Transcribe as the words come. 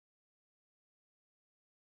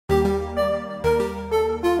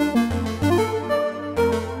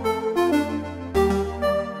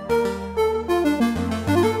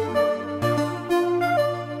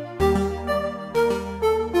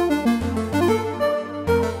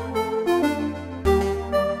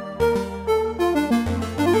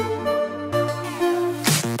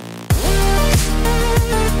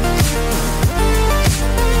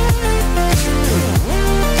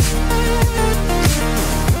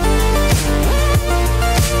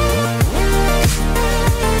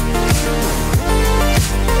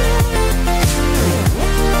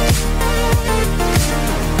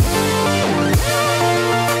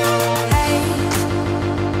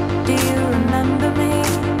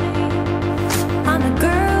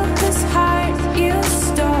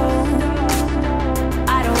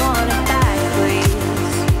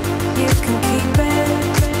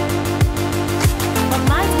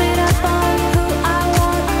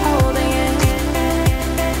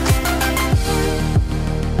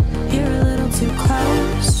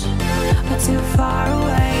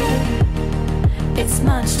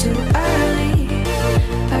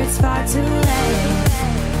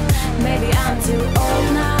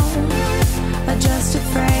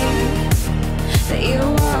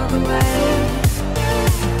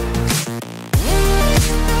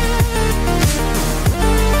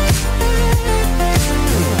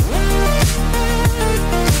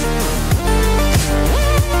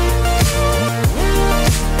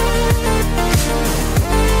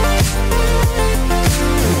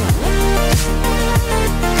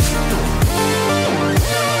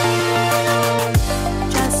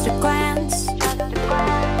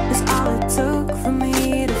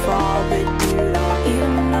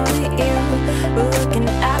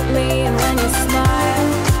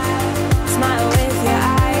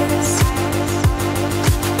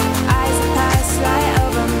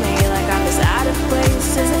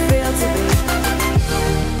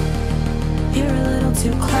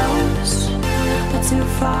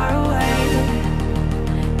far away.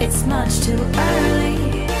 It's much too early,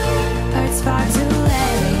 or it's far too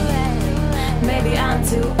late. Maybe I'm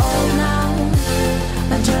too old now,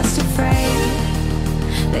 I'm just afraid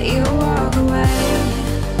that you'll walk away.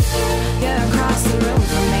 You're across the room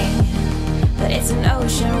from me, but it's an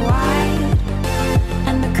ocean wide,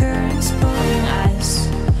 and the current's pulling us,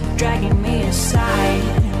 dragging me aside.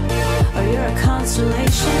 Or you're a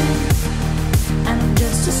constellation, and I'm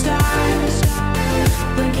just a star,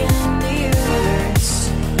 blinking in the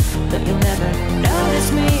universe, but you'll never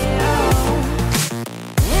notice me at all.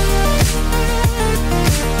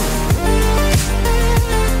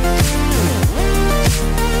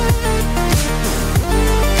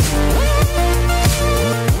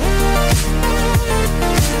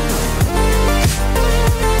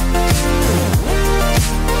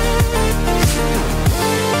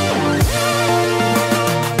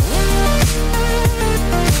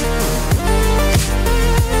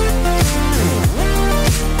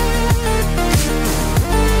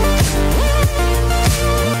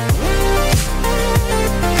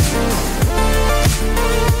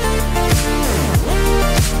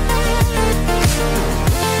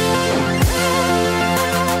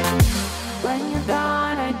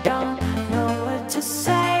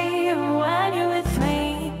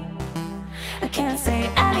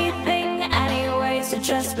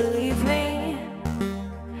 Just believe me,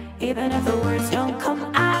 even if the words don't come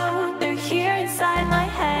out, they're here inside my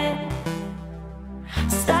head,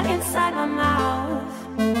 stuck inside my mouth.